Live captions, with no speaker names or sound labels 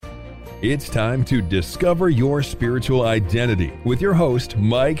It's time to discover your spiritual identity with your host,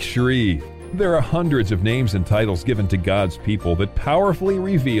 Mike Shreve. There are hundreds of names and titles given to God's people that powerfully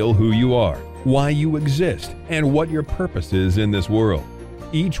reveal who you are, why you exist, and what your purpose is in this world.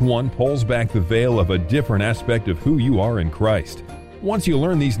 Each one pulls back the veil of a different aspect of who you are in Christ. Once you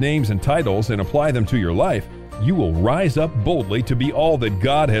learn these names and titles and apply them to your life, you will rise up boldly to be all that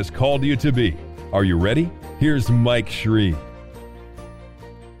God has called you to be. Are you ready? Here's Mike Shreve.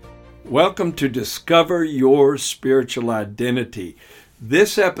 Welcome to Discover Your Spiritual Identity.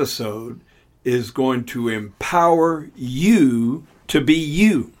 This episode is going to empower you to be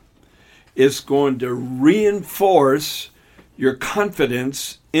you. It's going to reinforce your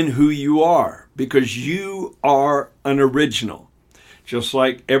confidence in who you are, because you are an original. Just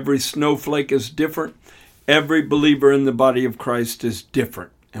like every snowflake is different, every believer in the body of Christ is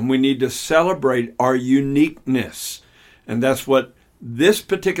different. And we need to celebrate our uniqueness. And that's what this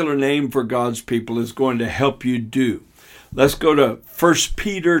particular name for God's people is going to help you do. Let's go to 1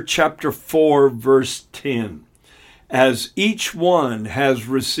 Peter chapter 4, verse 10. As each one has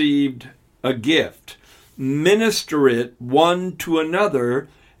received a gift, minister it one to another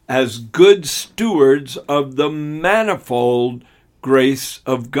as good stewards of the manifold grace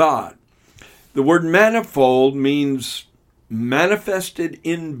of God. The word manifold means manifested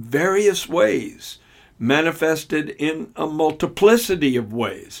in various ways, manifested in a multiplicity of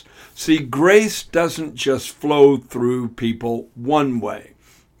ways. See, grace doesn't just flow through people one way.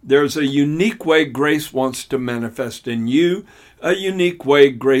 There's a unique way grace wants to manifest in you, a unique way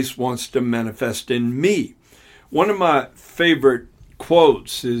grace wants to manifest in me. One of my favorite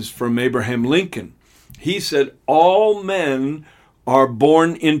quotes is from Abraham Lincoln. He said, "All men are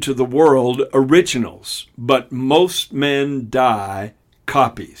born into the world originals, but most men die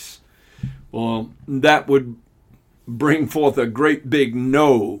copies." Well, that would bring forth a great big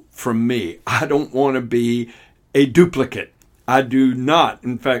no from me. I don't want to be a duplicate. I do not.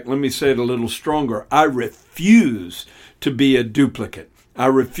 In fact, let me say it a little stronger. I refuse to be a duplicate. I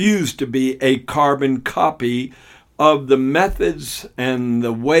refuse to be a carbon copy of the methods and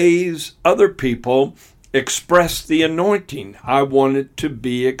the ways other people express the anointing. I want it to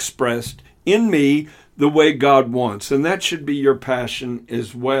be expressed in me the way God wants, and that should be your passion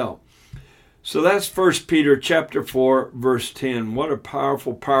as well. So that's 1 Peter chapter 4, verse 10. What a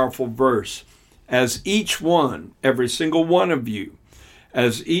powerful, powerful verse. As each one, every single one of you,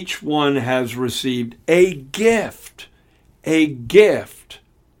 as each one has received a gift,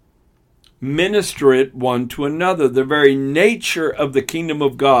 minister it one to another. The very nature of the kingdom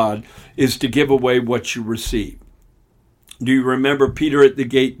of God is to give away what you receive. Do you remember Peter at the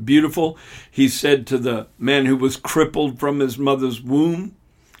gate beautiful? He said to the man who was crippled from his mother's womb,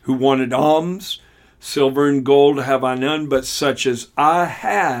 who wanted alms, "Silver and gold have I none, but such as I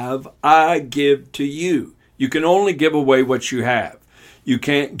have, I give to you." You can only give away what you have. You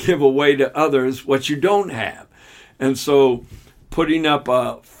can't give away to others what you don't have. And so putting up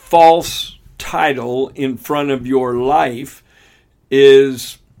a false title in front of your life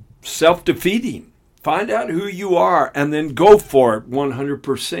is self-defeating. Find out who you are and then go for it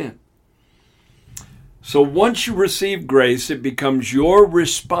 100%. So once you receive grace, it becomes your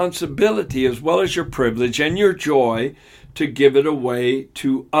responsibility as well as your privilege and your joy to give it away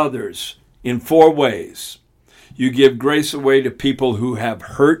to others in 4 ways. You give grace away to people who have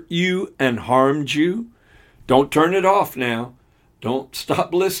hurt you and harmed you. Don't turn it off now. Don't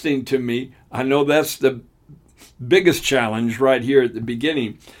stop listening to me. I know that's the biggest challenge right here at the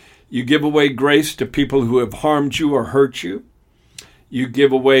beginning. You give away grace to people who have harmed you or hurt you. You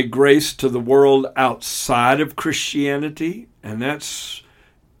give away grace to the world outside of Christianity, and that's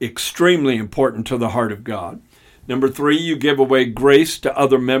extremely important to the heart of God. Number 3, you give away grace to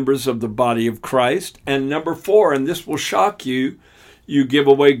other members of the body of Christ. And number 4, and this will shock you, you give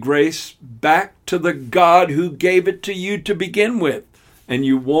away grace back to the God who gave it to you to begin with. And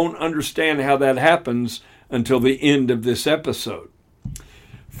you won't understand how that happens until the end of this episode.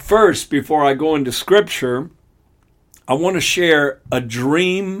 First, before I go into Scripture, I want to share a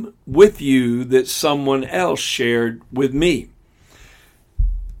dream with you that someone else shared with me.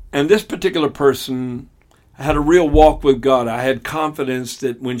 And this particular person had a real walk with God. I had confidence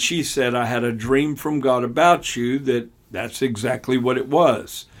that when she said, "I had a dream from God about you," that's exactly what it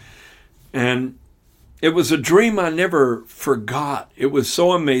was. And it was a dream I never forgot. It was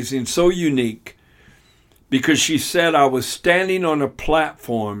so amazing, so unique, because she said I was standing on a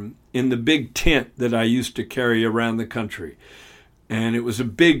platform in the big tent that I used to carry around the country. And it was a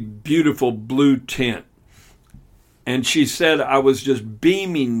big, beautiful blue tent. And she said I was just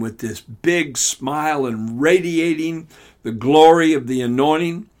beaming with this big smile and radiating the glory of the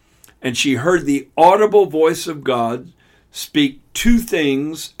anointing. and she heard the audible voice of God speak two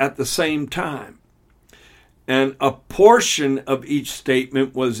things at the same time. And a portion of each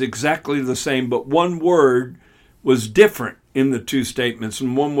statement was exactly the same, but one word was different in the two statements,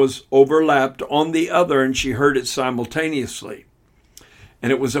 and one was overlapped on the other, and she heard it simultaneously.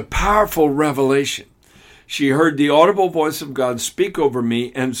 And it was a powerful revelation. She heard the audible voice of God speak over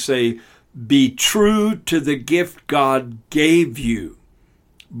me and say, "Be true to the gift God gave you."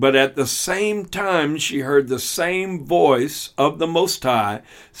 But at the same time, she heard the same voice of the Most High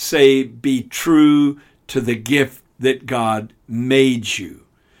say, "Be true to the gift that God made you."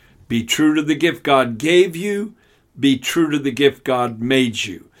 Be true to the gift God gave you. Be true to the gift God made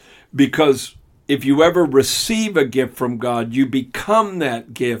you. Because if you ever receive a gift from God, you become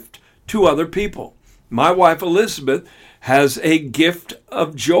that gift to other people. My wife Elizabeth has a gift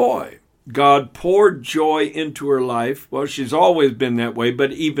of joy. God poured joy into her life. Well, she's always been that way,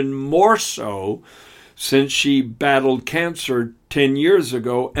 but even more so since she battled cancer 10 years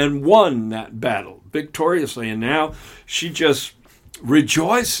ago and won that battle victoriously. And now she just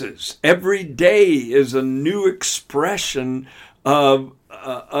rejoices. Every day is a new expression of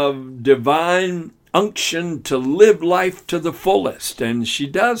divine unction to live life to the fullest, and she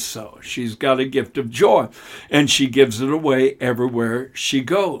does so. She's got a gift of joy, and she gives it away everywhere she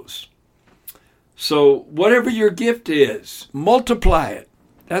goes. So whatever your gift is, multiply it.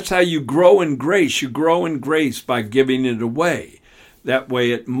 That's how you grow in grace. You grow in grace by giving it away. That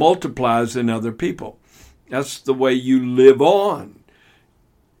way it multiplies in other people. That's the way you live on.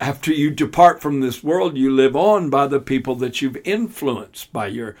 After you depart from this world, you live on by the people that you've influenced, by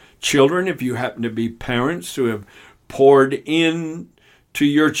your children, if you happen to be parents who have poured in to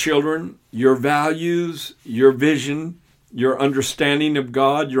your children, your values, your vision, your understanding of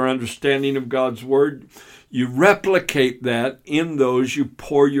God, your understanding of God's Word. You replicate that in those you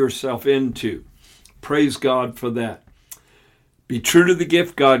pour yourself into. Praise God for that. Be true to the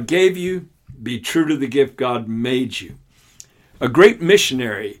gift God gave you. Be true to the gift God made you. A great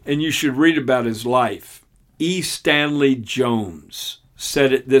missionary, and you should read about his life, E. Stanley Jones,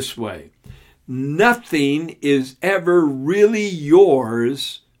 said it this way: "Nothing is ever really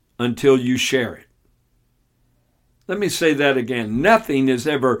yours until you share it." Let me say that again. Nothing is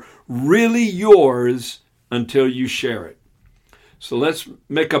ever really yours until you share it. So let's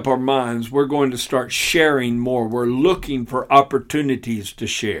make up our minds. We're going to start sharing more. We're looking for opportunities to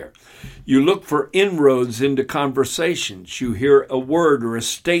share. You look for inroads into conversations. You hear a word or a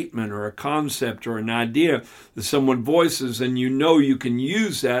statement or a concept or an idea that someone voices, and you know you can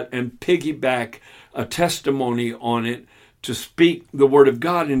use that and piggyback a testimony on it to speak the Word of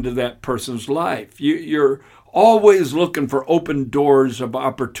God into that person's life. You're always looking for open doors of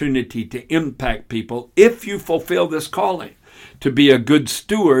opportunity to impact people if you fulfill this calling, to be a good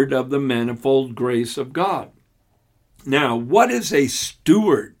steward of the manifold grace of God. Now, what is a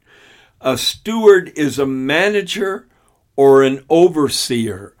steward? A steward is a manager or an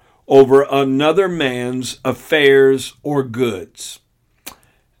overseer over another man's affairs or goods.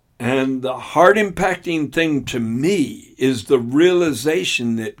 And the heart-impacting thing to me is the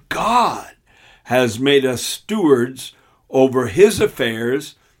realization that God has made us stewards over His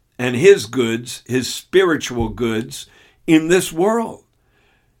affairs and His goods, His spiritual goods, in this world.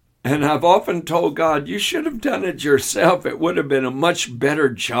 And I've often told God, you should have done it yourself. It would have been a much better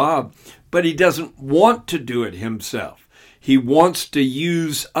job. But He doesn't want to do it Himself. He wants to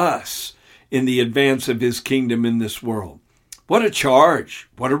use us in the advance of His kingdom in this world. What a charge.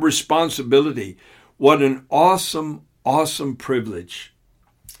 What a responsibility. What an awesome, awesome privilege.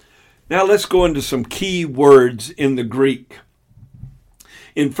 Now let's go into some key words in the Greek.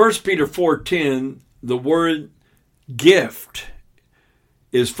 In 1 Peter 4:10, the word gift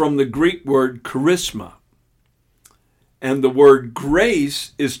is from the Greek word charisma. And the word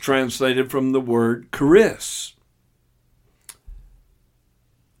grace is translated from the word charis.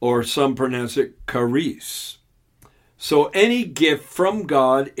 Or some pronounce it charis. So any gift from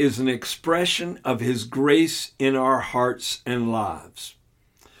God is an expression of His grace in our hearts and lives.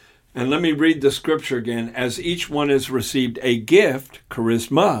 And let me read the scripture again. As each one has received a gift,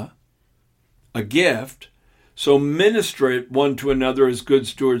 charisma, a gift, so minister it one to another as good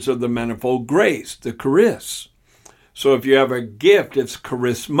stewards of the manifold grace, the charis. So if you have a gift, it's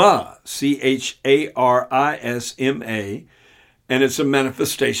charisma, charisma, and it's a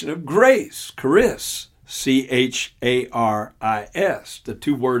manifestation of grace, charis, charis. The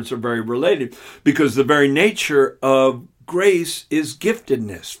two words are very related because the very nature of grace is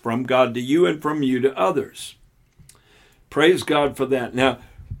giftedness from God to you and from you to others. Praise God for that. Now,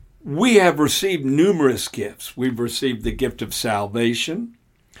 we have received numerous gifts. We've received the gift of salvation.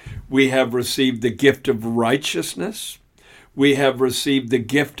 We have received the gift of righteousness. We have received the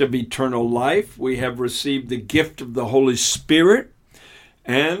gift of eternal life. We have received the gift of the Holy Spirit.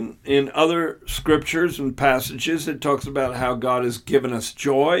 And in other scriptures and passages, it talks about how God has given us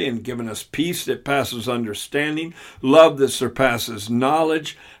joy and given us peace that passes understanding, love that surpasses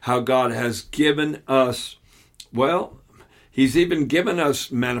knowledge, how God has given us, He's even given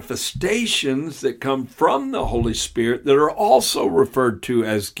us manifestations that come from the Holy Spirit that are also referred to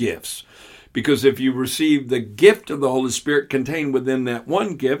as gifts. Because if you receive the gift of the Holy Spirit, contained within that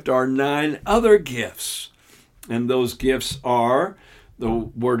one gift are 9 other gifts. And those gifts are the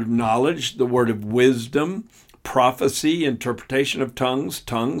word of knowledge, the word of wisdom, prophecy, interpretation of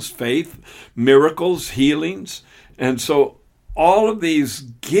tongues, faith, miracles, healings. And so all of these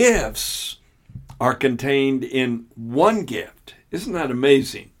gifts are contained in one gift. Isn't that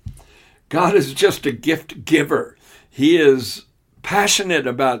amazing? God is just a gift giver. He is passionate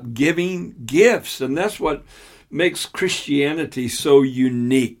about giving gifts, and that's what makes Christianity so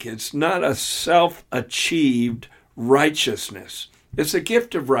unique. It's not a self-achieved righteousness. It's a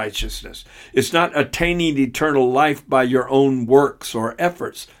gift of righteousness. It's not attaining eternal life by your own works or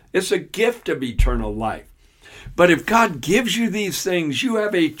efforts. It's a gift of eternal life. But if God gives you these things, you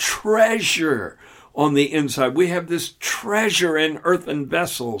have a treasure on the inside. We have this treasure in earthen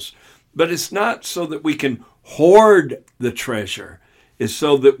vessels, but it's not so that we can hoard the treasure. It's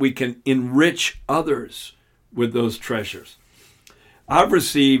so that we can enrich others with those treasures. I've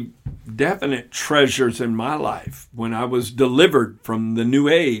received definite treasures in my life when I was delivered from the New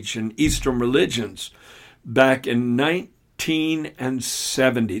Age and Eastern religions back in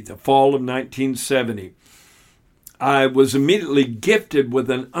 1970, the fall of 1970. I was immediately gifted with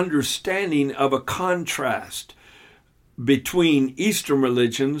an understanding of a contrast between Eastern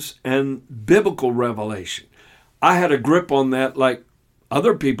religions and biblical revelation. I had a grip on that like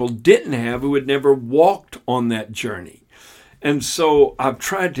other people didn't have who had never walked on that journey. And so I've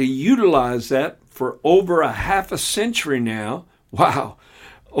tried to utilize that for over a half a century now. Wow,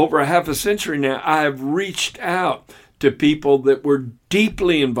 over a half a century now, I have reached out to people that were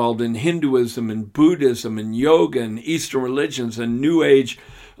deeply involved in Hinduism and Buddhism and yoga and Eastern religions and New Age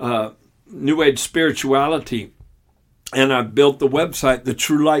spirituality. And I built the website,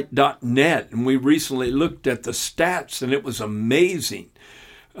 thetruelight.net, and we recently looked at the stats, and it was amazing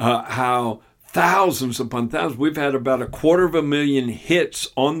how thousands upon thousands, we've had about 250,000 hits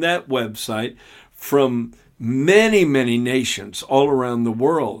on that website from many, many nations all around the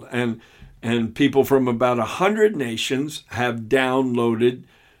world. And people from about 100 nations have downloaded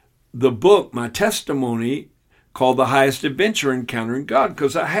the book, my testimony, called The Highest Adventure, Encountering God,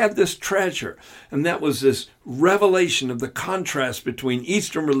 because I had this treasure. And that was this revelation of the contrast between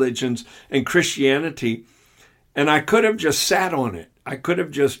Eastern religions and Christianity. And I could have just sat on it. I could have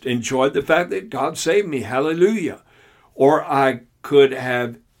just enjoyed the fact that God saved me, hallelujah. Or I could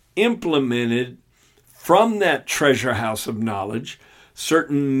have implemented from that treasure house of knowledge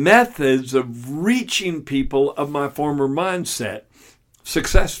certain methods of reaching people of my former mindset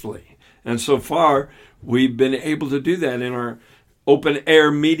successfully. And so far, we've been able to do that in our open air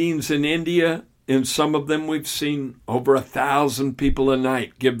meetings in India. In some of them, we've seen over 1,000 people a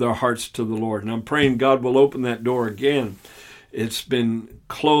night give their hearts to the Lord. And I'm praying God will open that door again. It's been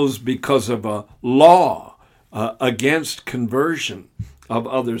closed because of a law against conversion of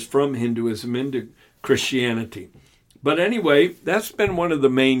others from Hinduism into Christianity. But anyway, that's been one of the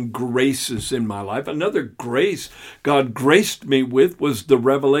main graces in my life. Another grace God graced me with was the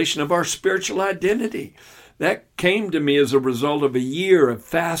revelation of our spiritual identity. That came to me as a result of a year of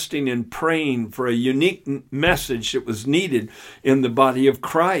fasting and praying for a unique message that was needed in the body of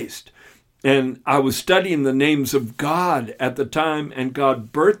Christ. And I was studying the names of God at the time, and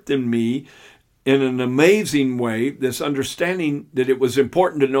God birthed in me in an amazing way this understanding that it was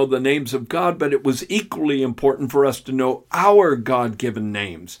important to know the names of God, but it was equally important for us to know our God-given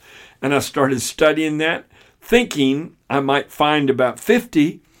names. And I started studying that, thinking I might find about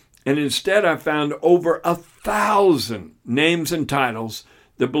 50, and instead I found over 1,000 names and titles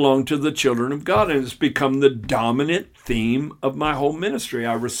that belong to the children of God, and it's become the dominant theme of my whole ministry.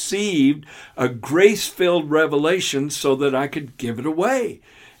 I received a grace-filled revelation so that I could give it away.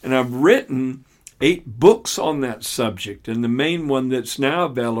 And I've written 8 books on that subject, and the main one that's now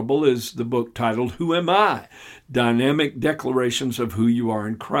available is the book titled, Who Am I? Dynamic Declarations of Who You Are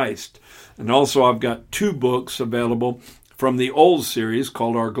in Christ. And also I've got 2 books available from the old series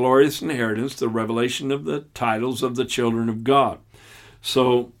called Our Glorious Inheritance, the revelation of the titles of the children of God.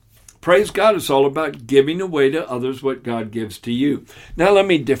 So, praise God, it's all about giving away to others what God gives to you. Now let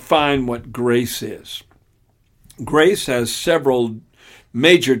me define what grace is. Grace has several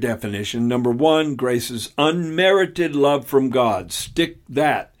Major definition. Number one, grace is unmerited love from God. Stick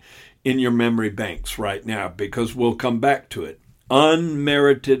that in your memory banks right now because we'll come back to it.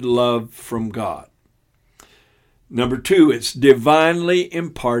 Unmerited love from God. Number two, it's divinely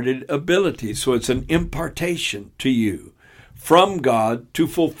imparted ability. So it's an impartation to you from God to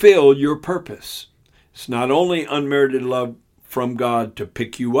fulfill your purpose. It's not only unmerited love from God to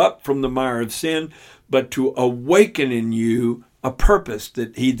pick you up from the mire of sin, but to awaken in you a purpose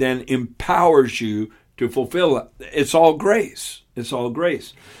that he then empowers you to fulfill. It's all grace. It's all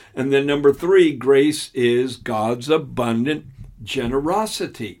grace. And then number three, grace is God's abundant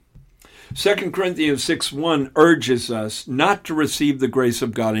generosity. 2 Corinthians 6:1 urges us not to receive the grace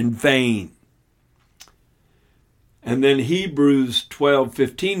of God in vain. And then Hebrews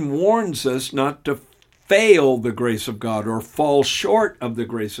 12:15 warns us not to fail the grace of God or fall short of the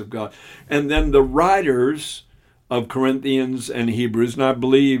grace of God. And then the writers of Corinthians and Hebrews, and I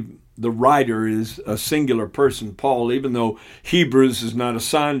believe the writer is a singular person, Paul, even though Hebrews is not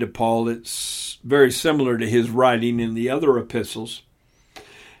assigned to Paul, it's very similar to his writing in the other epistles.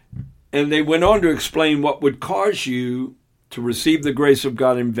 And they went on to explain what would cause you to receive the grace of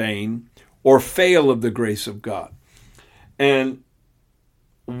God in vain or fail of the grace of God. And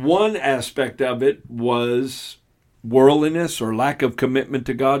one aspect of it was worldliness or lack of commitment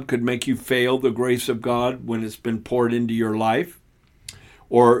to God could make you fail the grace of God when it's been poured into your life,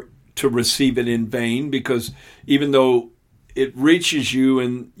 or to receive it in vain, because even though it reaches you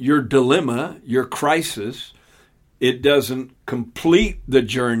in your dilemma, your crisis, it doesn't complete the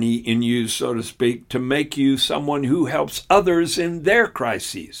journey in you, so to speak, to make you someone who helps others in their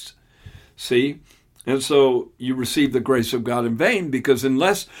crises. See? And so you receive the grace of God in vain, because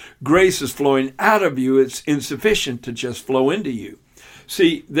unless grace is flowing out of you, it's insufficient to just flow into you.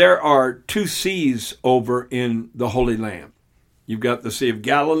 See, there are two seas over in the Holy Land. You've got the Sea of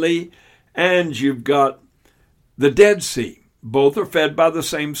Galilee and you've got the Dead Sea. Both are fed by the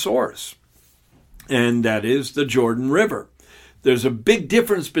same source, and that is the Jordan River. There's a big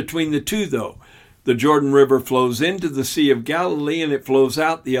difference between the two, though. The Jordan River flows into the Sea of Galilee and it flows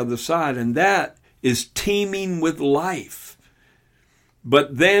out the other side, and that is teeming with life.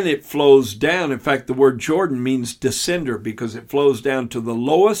 But then it flows down. In fact, the word Jordan means descender because it flows down to the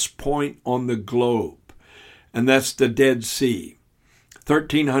lowest point on the globe, and that's the Dead Sea,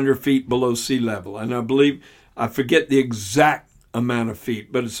 1,300 feet below sea level. And I forget the exact amount of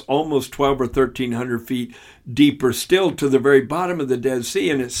feet, but it's almost 12 or 1,300 feet deeper still to the very bottom of the Dead Sea,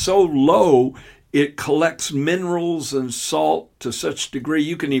 and it's so low it collects minerals and salt to such a degree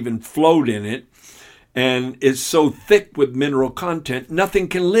you can even float in it. And it's so thick with mineral content, nothing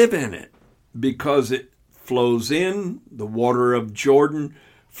can live in it because it flows in. The water of Jordan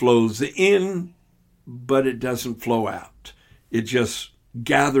flows in, but it doesn't flow out. It just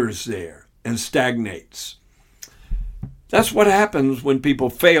gathers there and stagnates. That's what happens when people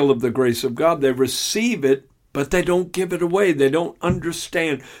fail of the grace of God. They receive it, but they don't give it away. They don't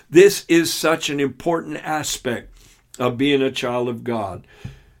understand. This is such an important aspect of being a child of God.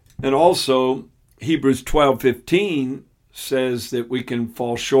 And also, Hebrews 12:15 says that we can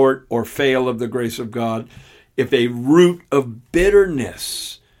fall short or fail of the grace of God if a root of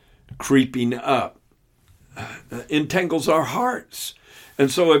bitterness creeping up entangles our hearts. And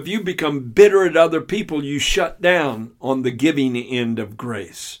so if you become bitter at other people, you shut down on the giving end of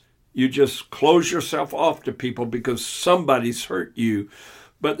grace. You just close yourself off to people because somebody's hurt you.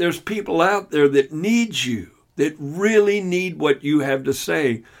 But there's people out there that need you, that really need what you have to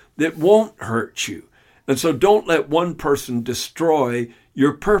say, that won't hurt you. And so don't let one person destroy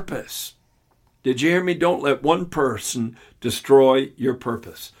your purpose. Did you hear me? Don't let one person destroy your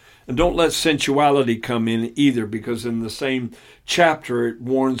purpose. And don't let sensuality come in either, because in the same chapter it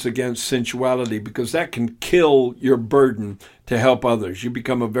warns against sensuality, because that can kill your burden to help others. You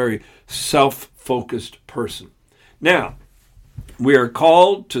become a very self-focused person. Now, we are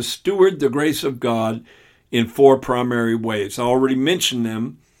called to steward the grace of God in four primary ways. I already mentioned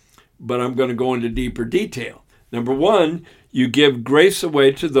them, but I'm going to go into deeper detail. Number one, you give grace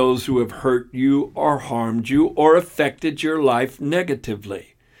away to those who have hurt you or harmed you or affected your life negatively.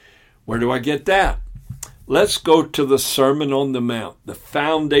 Where do I get that? Let's go to the Sermon on the Mount, the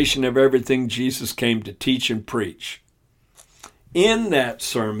foundation of everything Jesus came to teach and preach. In that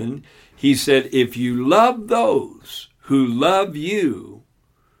sermon, he said, if you love those who love you,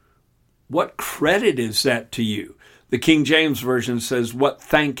 what credit is that to you? The King James Version says, what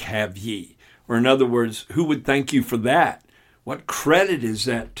thank have ye? Or in other words, who would thank you for that? What credit is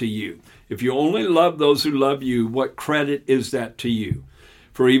that to you? If you only love those who love you, what credit is that to you?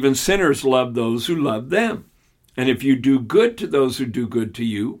 For even sinners love those who love them. And if you do good to those who do good to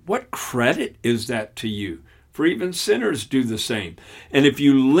you, what credit is that to you? For even sinners do the same. And if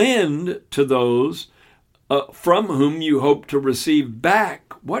you lend to those from whom you hope to receive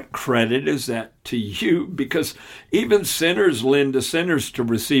back, what credit is that to you? Because even sinners lend to sinners to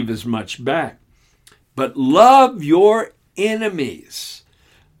receive as much back. But love your enemies.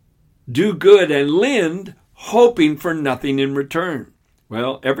 Do good and lend, hoping for nothing in return.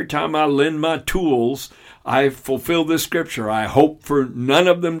 Well, every time I lend my tools, I fulfill this scripture. I hope for none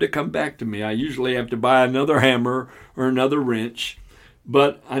of them to come back to me. I usually have to buy another hammer or another wrench,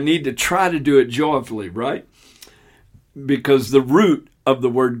 but I need to try to do it joyfully, right? Because the root of the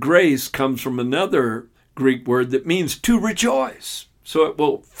word grace comes from another Greek word that means to rejoice. So it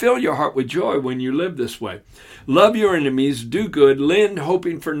will fill your heart with joy when you live this way. Love your enemies, do good, lend,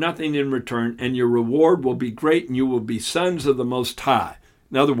 hoping for nothing in return, and your reward will be great, and you will be sons of the Most High.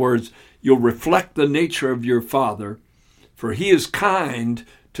 In other words, you'll reflect the nature of your Father, for he is kind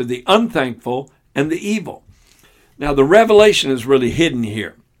to the unthankful and the evil. Now, the revelation is really hidden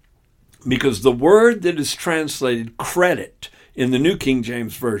here, because the word that is translated credit in the New King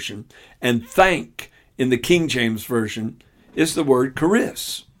James Version and thank in the King James Version is the word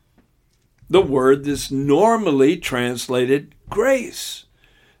charis, the word that's normally translated grace.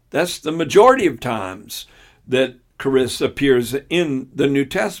 That's the majority of times that charis appears in the New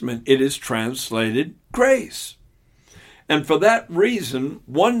Testament. It is translated grace. And for that reason,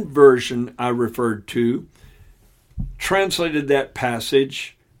 one version I referred to translated that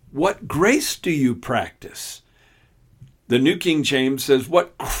passage, what grace do you practice? The New King James says,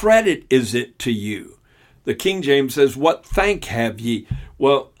 what credit is it to you? The King James says, what thank have ye?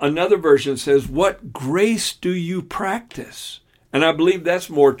 Well, another version says, what grace do you practice? And I believe that's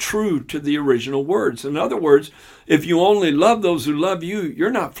more true to the original words. In other words, if you only love those who love you,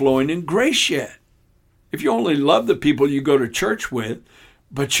 you're not flowing in grace yet. If you only love the people you go to church with,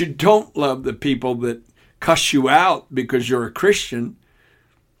 but you don't love the people that cuss you out because you're a Christian,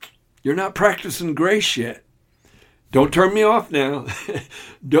 you're not practicing grace yet. Don't turn me off now.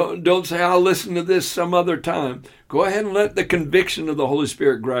 Don't say, I'll listen to this some other time. Go ahead and let the conviction of the Holy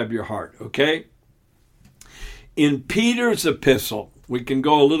Spirit grab your heart, okay? In Peter's epistle, we can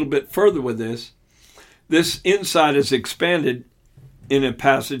go a little bit further with this. This insight is expanded in a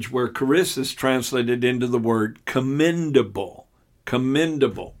passage where charis is translated into the word commendable.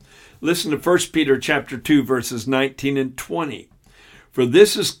 Commendable. Listen to 1 Peter chapter 2, verses 19 and 20. For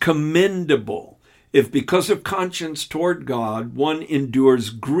this is commendable, if because of conscience toward God one endures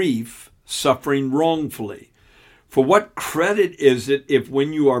grief, suffering wrongfully. For what credit is it if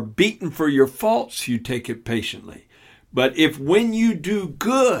when you are beaten for your faults you take it patiently? But if when you do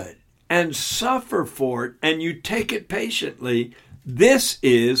good and suffer for it and you take it patiently, this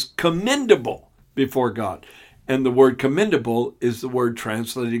is commendable before God. And the word commendable is the word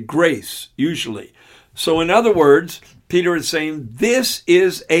translated grace, usually. So in other words, Peter is saying this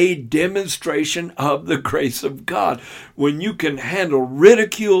is a demonstration of the grace of God. When you can handle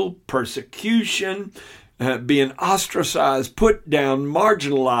ridicule, persecution, being ostracized, put down,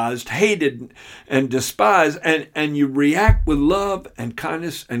 marginalized, hated, and despised, and you react with love and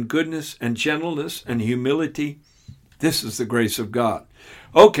kindness and goodness and gentleness and humility, this is the grace of God.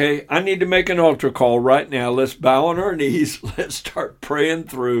 Okay, I need to make an altar call right now. Let's bow on our knees. Let's start praying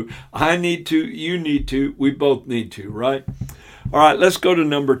through. I need to, you need to, we both need to, right? All right, let's go to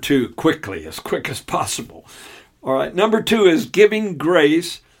number 2 quickly, as quick as possible. All right, number 2 is giving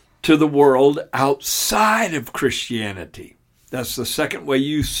grace to the world outside of Christianity. That's the second way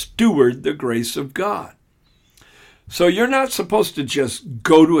you steward the grace of God. So you're not supposed to just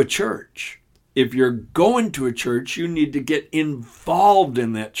go to a church. If you're going to a church, you need to get involved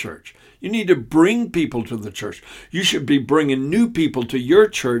in that church. You need to bring people to the church. You should be bringing new people to your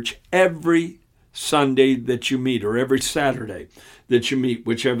church every Sunday that you meet, or every Saturday that you meet,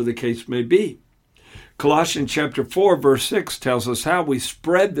 whichever the case may be. Colossians chapter 4, verse 6 tells us how we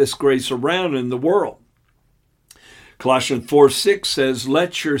spread this grace around in the world. Colossians 4:6 says,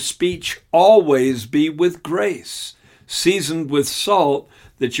 let your speech always be with grace, seasoned with salt,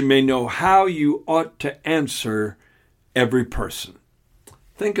 that you may know how you ought to answer every person.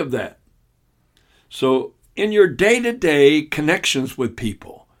 Think of that. So in your day-to-day connections with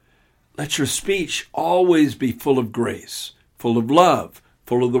people, let your speech always be full of grace, full of love,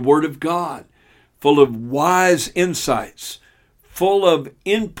 full of the Word of God, full of wise insights, full of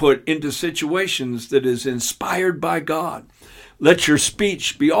input into situations that is inspired by God. Let your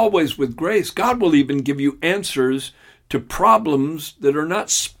speech be always with grace. God will even give you answers to problems that are not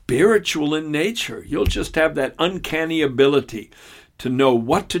spiritual in nature. You'll just have that uncanny ability to know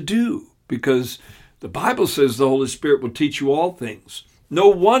what to do, because The Bible says the Holy Spirit will teach you all things. No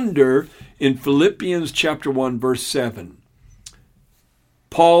wonder in Philippians chapter 1, verse 7,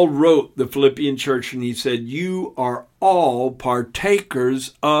 Paul wrote the Philippian church and he said, you are all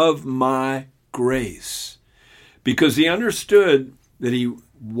partakers of my grace. Because he understood that he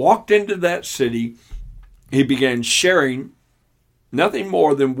walked into that city, he began sharing nothing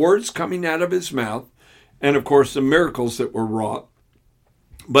more than words coming out of his mouth, and of course the miracles that were wrought,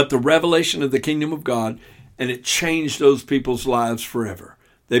 but the revelation of the kingdom of God, and it changed those people's lives forever.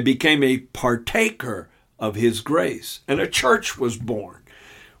 They became a partaker of his grace, and a church was born.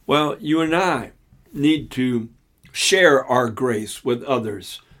 Well, you and I need to share our grace with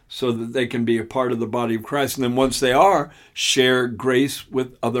others so that they can be a part of the body of Christ. And then once they are, share grace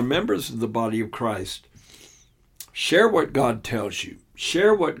with other members of the body of Christ. Share what God tells you.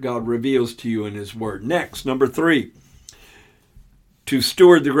 Share what God reveals to you in his word. Next, number 3. To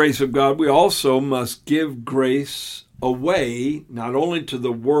steward the grace of God, we also must give grace away, not only to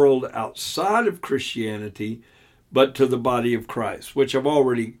the world outside of Christianity, but to the body of Christ, which I've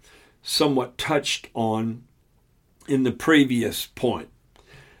already somewhat touched on in the previous point.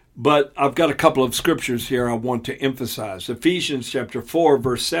 But I've got a couple of scriptures here I want to emphasize. Ephesians chapter 4,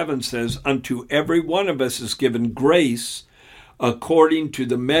 verse 7 says, unto every one of us is given grace according to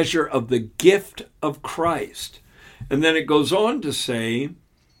the measure of the gift of Christ. And then it goes on to say,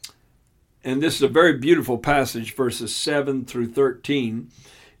 and this is a very beautiful passage, verses 7 through 13,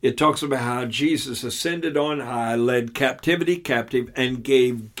 it talks about how Jesus ascended on high, led captivity captive, and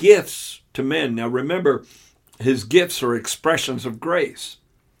gave gifts to men. Now remember, his gifts are expressions of grace.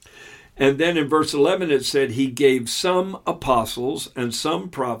 And then in verse 11 it said, he gave some apostles and some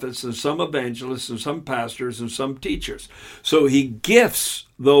prophets and some evangelists and some pastors and some teachers. So he gifts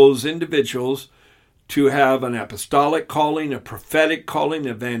those individuals to have an apostolic calling, a prophetic calling,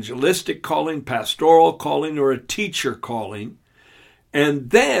 evangelistic calling, pastoral calling, or a teacher calling. And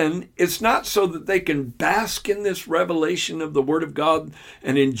then it's not so that they can bask in this revelation of the Word of God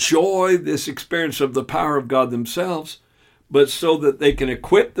and enjoy this experience of the power of God themselves, but so that they can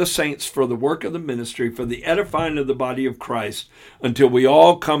equip the saints for the work of the ministry, for the edifying of the body of Christ, until we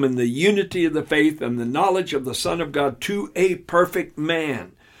all come in the unity of the faith and the knowledge of the Son of God to a perfect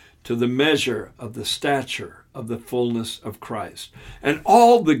man, to the measure of the stature of the fullness of Christ. And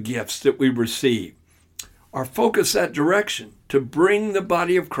all the gifts that we receive are focused that direction, to bring the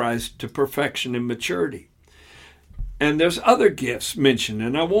body of Christ to perfection and maturity. And there's other gifts mentioned,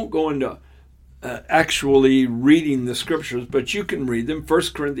 and I won't go into actually reading the scriptures, but you can read them. 1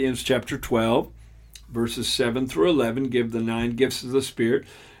 Corinthians chapter 12, verses 7 through 11, give the 9 gifts of the Spirit.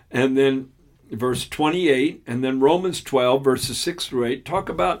 And then verse 28, and then Romans 12, verses 6 through 8, talk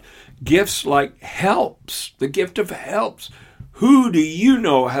about gifts like helps, the gift of helps. Who do you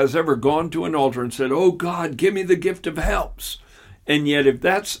know has ever gone to an altar and said, oh God, give me the gift of helps? And yet if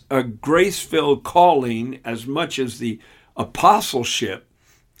that's a grace-filled calling as much as the apostleship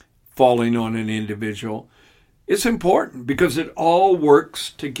falling on an individual, it's important because it all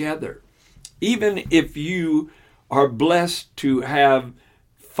works together. Even if you are blessed to have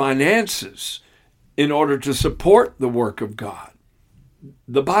finances in order to support the work of God,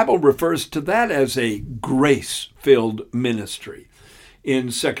 the Bible refers to that as a grace-filled ministry. In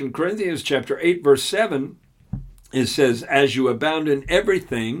 2 Corinthians chapter 8, verse 7, it says, as you abound in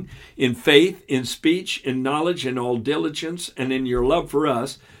everything, in faith, in speech, in knowledge, in all diligence, and in your love for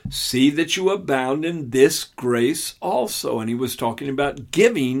us, see that you abound in this grace also. And he was talking about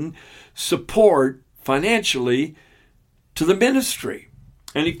giving support financially to the ministry.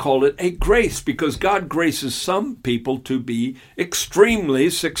 And he called it a grace because God graces some people to be extremely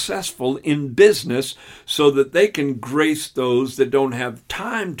successful in business so that they can grace those that don't have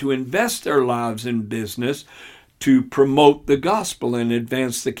time to invest their lives in business to promote the gospel and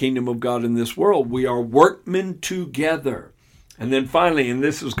advance the kingdom of God in this world. We are workmen together. And then finally, and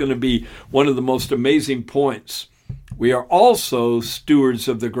this is going to be one of the most amazing points, we are also stewards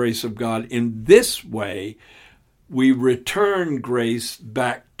of the grace of God. In this way, we return grace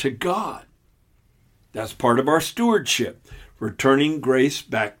back to God. That's part of our stewardship, returning grace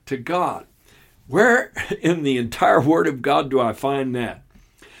back to God. Where in the entire Word of God do I find that?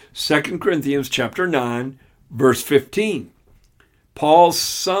 2 Corinthians chapter 9, verse 15. Paul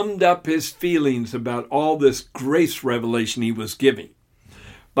summed up his feelings about all this grace revelation he was giving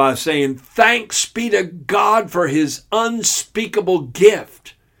by saying, thanks be to God for his unspeakable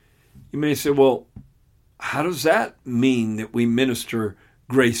gift. You may say, well, how does that mean that we minister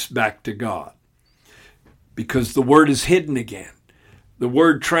grace back to God? Because the word is hidden again. The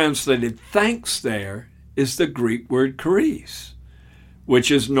word translated thanks there is the Greek word charis,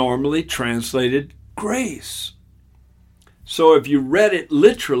 which is normally translated grace. So if you read it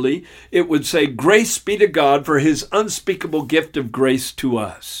literally, it would say, grace be to God for his unspeakable gift of grace to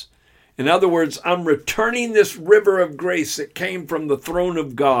us. In other words, I'm returning this river of grace that came from the throne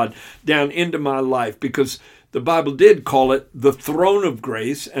of God down into my life, because the Bible did call it the throne of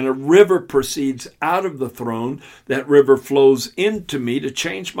grace, and a river proceeds out of the throne. That river flows into me to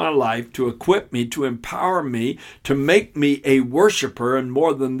change my life, to equip me, to empower me, to make me a worshiper, and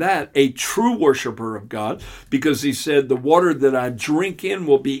more than that, a true worshiper of God, because he said, the water that I drink in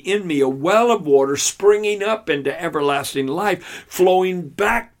will be in me, a well of water springing up into everlasting life, flowing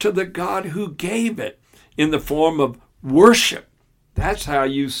back to the God who gave it in the form of worship. That's how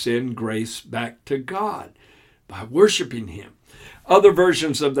you send grace back to God, by worshiping him. Other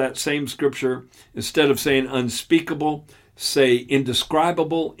versions of that same scripture, instead of saying unspeakable, say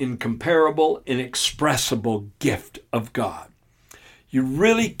indescribable, incomparable, inexpressible gift of God. You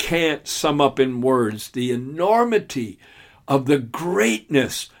really can't sum up in words the enormity of the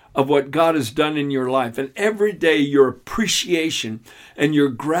greatness of what God has done in your life. And every day your appreciation and your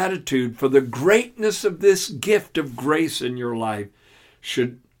gratitude for the greatness of this gift of grace in your life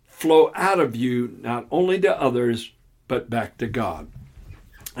should flow out of you, not only to others, but back to God.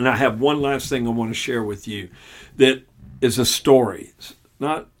 And I have one last thing I want to share with you that is a story. It's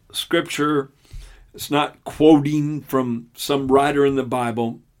not scripture. It's not quoting from some writer in the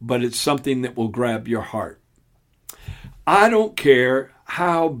Bible, but it's something that will grab your heart. I don't care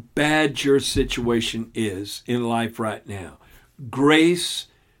how bad your situation is in life right now. Grace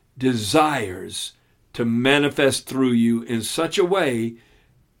desires to manifest through you in such a way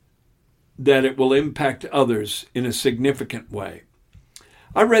that it will impact others in a significant way.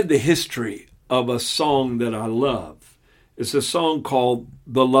 I read the history of a song that I love. It's a song called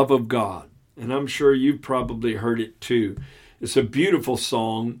The Love of God, and I'm sure you've probably heard it too. It's a beautiful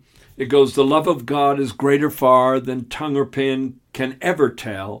song. It goes, the love of God is greater far than tongue or pen can ever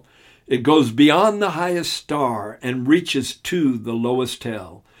tell. It goes beyond the highest star and reaches to the lowest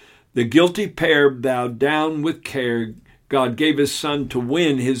hell. The guilty pair bowed down with care. God gave his son to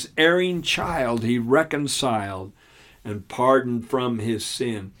win his erring child. He reconciled and pardoned from his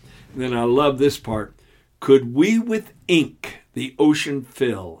sin. And then I love this part. Could we with ink the ocean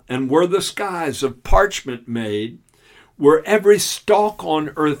fill, and were the skies of parchment made, were every stalk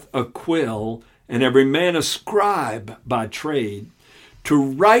on earth a quill, and every man a scribe by trade, to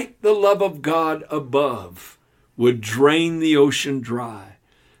write the love of God above would drain the ocean dry.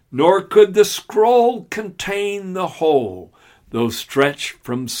 Nor could the scroll contain the whole, though stretched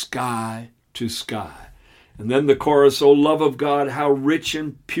from sky to sky. And then the chorus, O love of God, how rich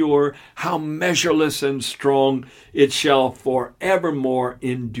and pure, how measureless and strong, it shall forevermore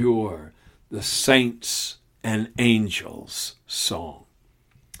endure, the saints and angels' song.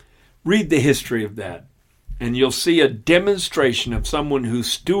 Read the history of that, and you'll see a demonstration of someone who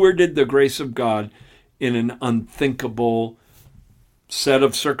stewarded the grace of God in an unthinkable set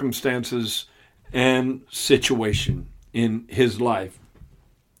of circumstances and situation in his life.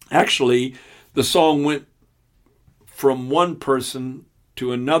 Actually, the song went from one person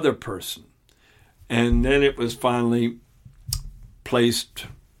to another person, and then it was finally placed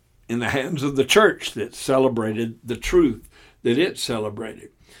in the hands of the church that celebrated the truth that it celebrated.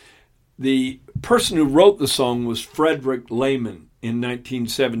 The person who wrote the song was Frederick Lehman in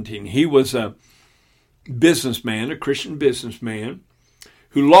 1917. He was a businessman, a Christian businessman,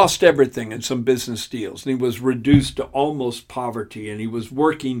 who lost everything in some business deals. And he was reduced to almost poverty. And he was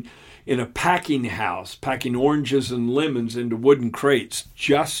working in a packing house, packing oranges and lemons into wooden crates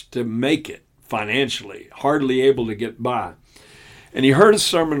just to make it financially, hardly able to get by. And he heard a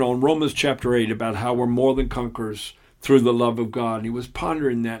sermon on Romans chapter 8 about how we're more than conquerors through the love of God. And he was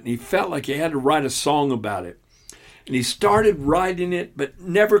pondering that, and he felt like he had to write a song about it. And he started writing it, but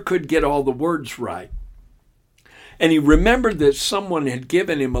never could get all the words right. And he remembered that someone had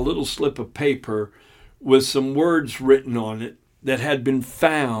given him a little slip of paper with some words written on it that had been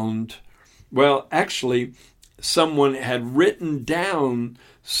found. Well, actually, someone had written down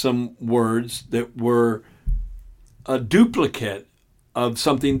some words that were a duplicate of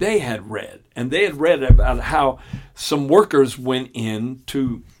something they had read. And they had read about how some workers went in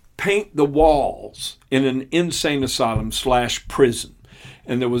to paint the walls in an insane asylum / prison.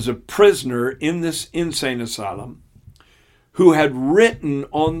 And there was a prisoner in this insane asylum who had written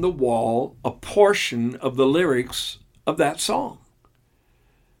on the wall a portion of the lyrics of that song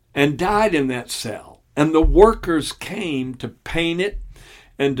and died in that cell. And the workers came to paint it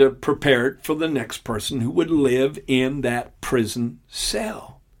and to prepare it for the next person who would live in that prison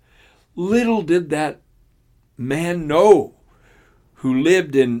cell. Little did that man know, who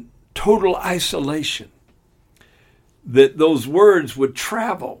lived in total isolation, that those words would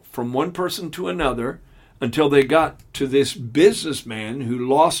travel from one person to another until they got to this businessman who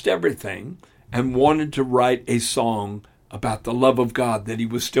lost everything and wanted to write a song about the love of God that he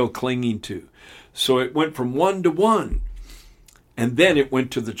was still clinging to. So it went from one to one, and then it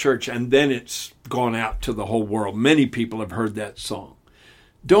went to the church, and then it's gone out to the whole world. Many people have heard that song.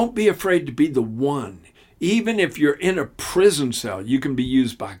 Don't be afraid to be the one. Even if you're in a prison cell, you can be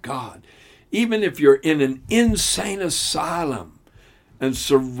used by God. Even if you're in an insane asylum and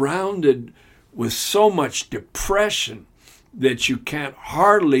surrounded with so much depression that you can't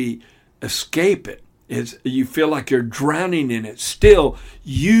hardly escape it, you feel like you're drowning in it, still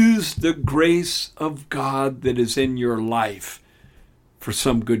use the grace of God that is in your life for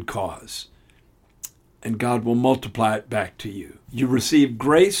some good cause, and God will multiply it back to you. You receive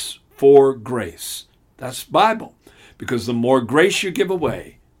grace for grace. That's Bible, because the more grace you give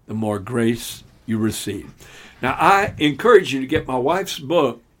away, the more grace you receive. Now, I encourage you to get my wife's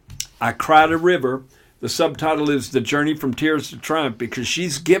book, I Cried a River. The subtitle is The Journey from Tears to Triumph, because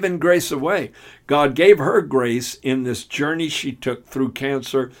she's given grace away. God gave her grace in this journey she took through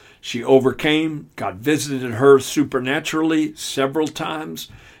cancer. She overcame. God visited her supernaturally several times.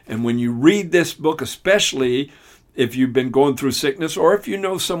 And when you read this book, especially if you've been going through sickness, or if you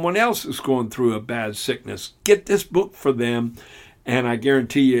know someone else is going through a bad sickness, get this book for them, and I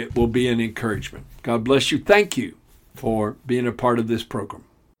guarantee you it will be an encouragement. God bless you. Thank you for being a part of this program.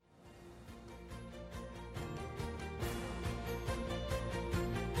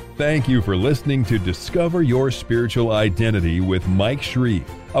 Thank you for listening to Discover Your Spiritual Identity with Mike Shreve,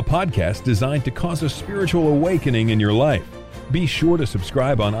 a podcast designed to cause a spiritual awakening in your life. Be sure to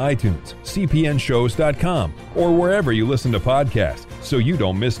subscribe on iTunes, cpnshows.com, or wherever you listen to podcasts so you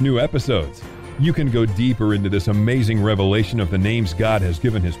don't miss new episodes. You can go deeper into this amazing revelation of the names God has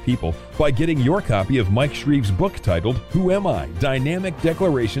given His people by getting your copy of Mike Shreve's book titled, Who Am I? Dynamic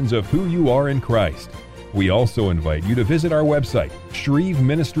Declarations of Who You Are in Christ. We also invite you to visit our website,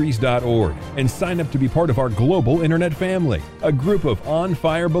 shreveministries.org, and sign up to be part of our global internet family, a group of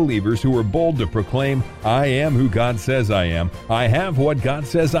on-fire believers who are bold to proclaim, I am who God says I am, I have what God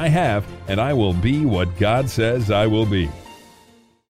says I have, and I will be what God says I will be.